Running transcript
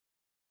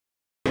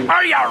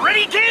Are you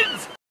ready,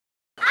 kids?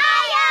 Aye,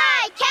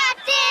 aye,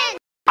 Captain!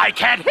 I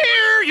can't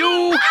hear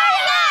you! Aye,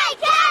 aye,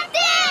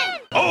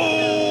 Captain!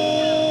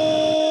 Oh!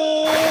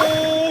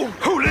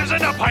 Who lives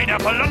in a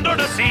pineapple under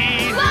the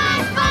sea?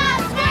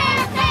 SpongeBob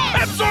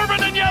SquarePants!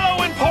 Absorbent and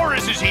yellow and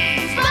porous is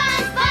he.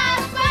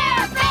 SpongeBob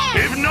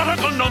SquarePants! If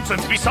nautical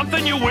nonsense be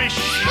something you wish,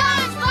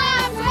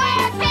 SpongeBob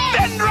SquarePants!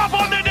 then drop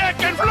on the deck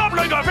and flop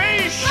like a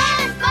fish!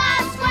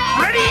 SpongeBob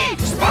SquarePants! Ready?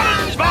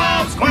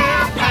 SpongeBob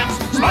SquarePants!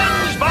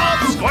 SpongeBob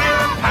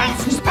SquarePants!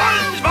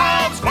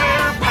 SpongeBob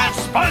SquarePants!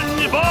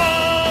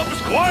 SpongeBob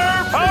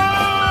SquarePants!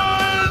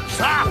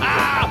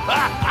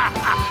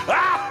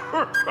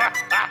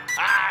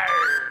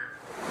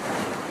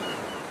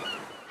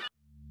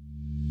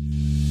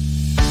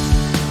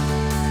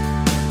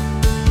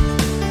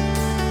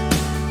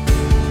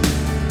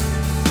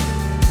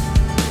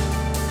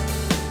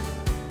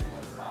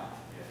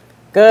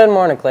 Good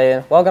morning,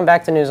 Clayton. Welcome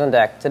back to News on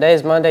Deck. Today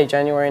is Monday,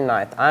 January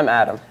 9th. I'm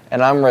Adam.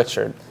 And I'm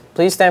Richard.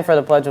 Please stand for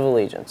the Pledge of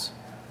Allegiance.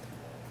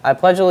 I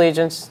pledge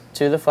allegiance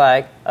to the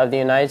flag of the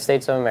United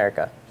States of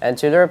America and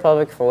to the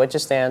republic for which it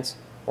stands,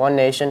 one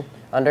nation,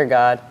 under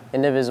God,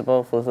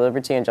 indivisible, with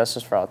liberty and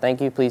justice for all.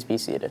 Thank you. Please be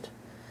seated.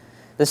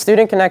 The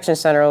Student Connection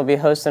Center will be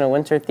hosting a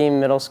winter-themed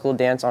middle school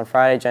dance on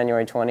Friday,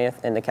 January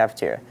 20th in the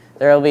cafeteria.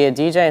 There will be a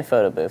DJ and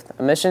photo booth.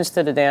 Admissions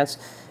to the dance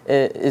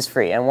is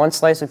free, and one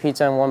slice of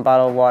pizza and one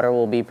bottle of water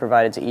will be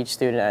provided to each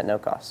student at no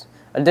cost.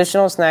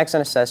 Additional snacks and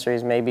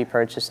accessories may be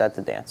purchased at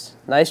the dance.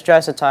 Nice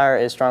dress attire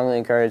is strongly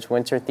encouraged,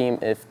 winter theme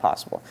if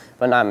possible,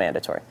 but not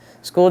mandatory.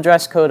 School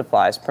dress code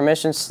applies.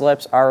 Permission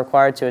slips are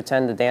required to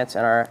attend the dance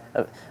and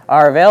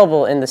are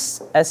available in the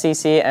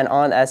SEC and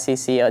on the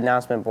SEC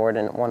announcement board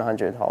in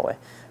 100 hallway.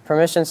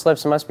 Permission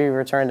slips must be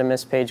returned to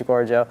Miss Paige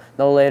Gorgio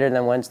no later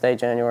than Wednesday,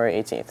 January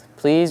 18th.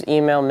 Please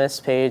email Miss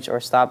Paige or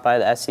stop by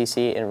the SEC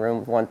in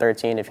room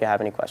 113 if you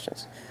have any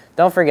questions.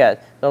 Don't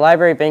forget, the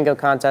library bingo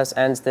contest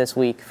ends this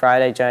week,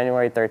 Friday,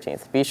 January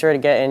 13th. Be sure to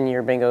get in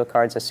your bingo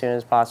cards as soon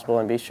as possible,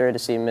 and be sure to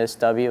see Miss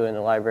W in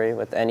the library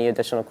with any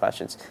additional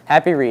questions.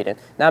 Happy reading.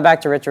 Now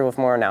back to Richard with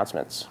more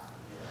announcements.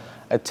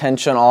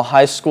 Attention all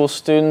high school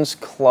students,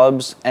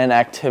 clubs, and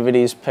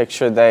activities.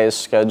 Picture Day is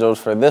scheduled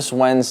for this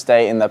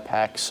Wednesday in the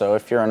PAC. So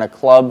if you're in a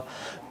club,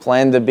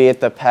 plan to be at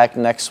the PAC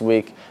next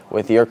week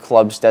with your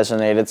club's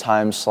designated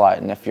time slot.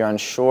 And if you're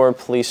unsure,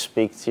 please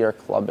speak to your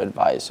club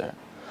advisor.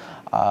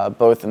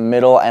 Both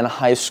middle and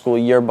high school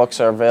yearbooks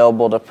are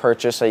available to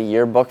purchase at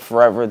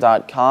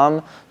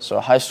yearbookforever.com.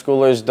 So high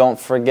schoolers, don't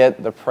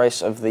forget the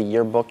price of the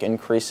yearbook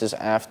increases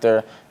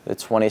after the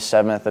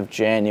 27th of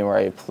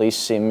January. Please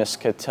see Miss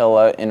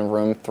Catilla in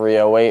room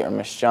 308 or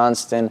Miss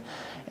Johnston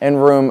in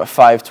room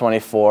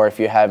 524 if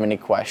you have any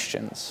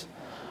questions.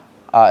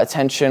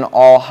 Attention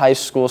all high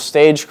school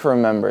stage crew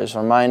members.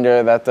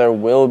 Reminder that there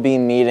will be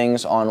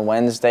meetings on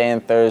Wednesday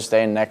and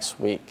Thursday next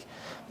week.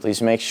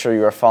 Please make sure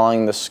you are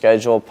following the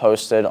schedule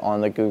posted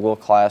on the Google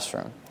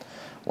Classroom.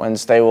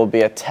 Wednesday will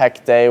be a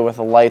tech day with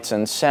lights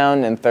and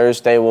sound, and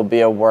Thursday will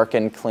be a work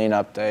and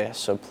cleanup day.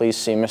 So please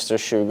see Mr.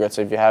 Shugritz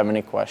if you have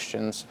any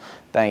questions.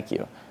 Thank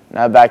you.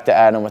 Now back to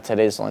Adam with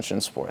today's lunch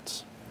and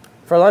sports.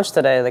 For lunch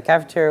today, the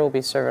cafeteria will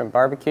be serving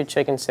barbecue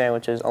chicken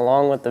sandwiches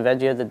along with the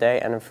veggie of the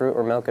day and a fruit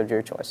or milk of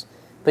your choice.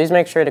 Please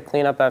make sure to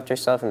clean up after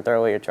yourself and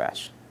throw away your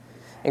trash.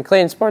 In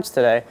Clayton sports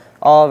today,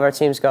 all of our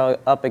teams go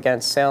up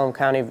against Salem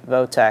County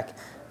Votech.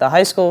 The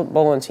high school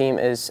bowling team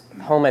is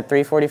home at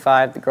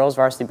 3:45. The girls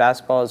varsity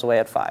basketball is away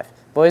at 5.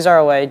 Boys are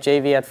away,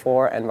 JV at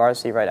 4, and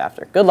varsity right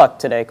after. Good luck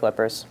today,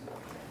 Clippers.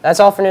 That's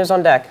all for News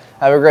on Deck.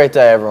 Have a great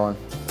day, everyone.